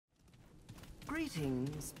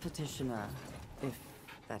Greetings, petitioner, if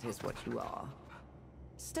that is what you are.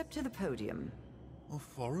 Step to the podium. A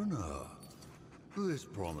foreigner? This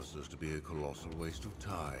promises to be a colossal waste of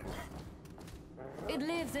time. It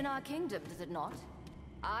lives in our kingdom, does it not?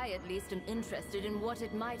 I at least am interested in what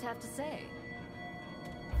it might have to say.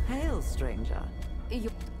 Hail, stranger. Then...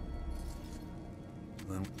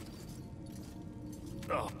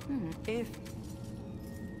 Oh. If...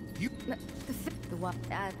 You... The one...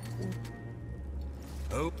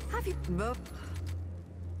 Oh. Have you...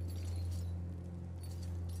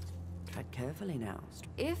 Tread carefully now.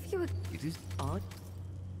 If you... It is... Odd.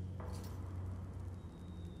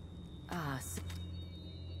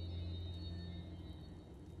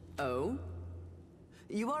 Oh?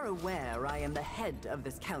 You are aware I am the head of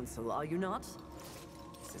this council, are you not?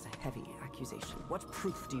 This is a heavy accusation. What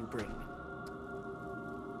proof do you bring?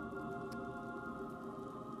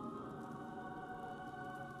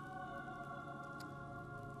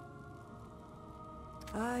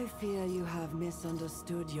 I fear you have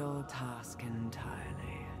misunderstood your task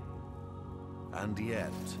entirely. And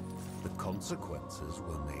yet, the consequences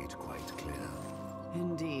were made quite clear.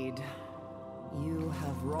 Indeed. You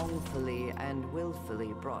have wrongfully and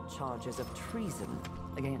willfully brought charges of treason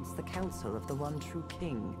against the Council of the One True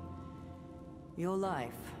King. Your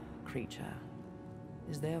life, creature,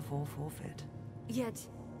 is therefore forfeit. Yet,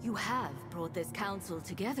 you have brought this council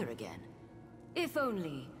together again. If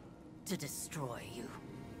only to destroy you.